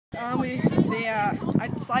I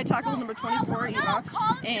slide tackled number 24, Eva,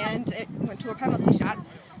 and it went to a penalty shot.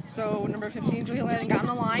 So number 15, Julia Landon, got on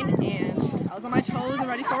the line, and I was on my toes and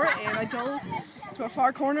ready for it, and I dove to a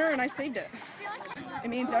far corner, and I saved it. It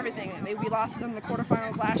means everything. We lost in the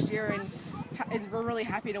quarterfinals last year, and we're really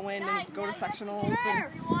happy to win and go to sectionals and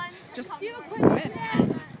just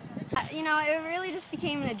win. You know, it really just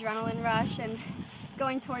became an adrenaline rush, and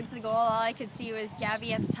going towards the goal, all I could see was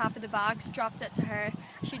Gabby at the top of the box, dropped it to her.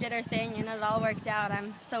 She did her thing, and it all worked out.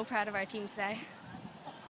 I'm so proud of our team today.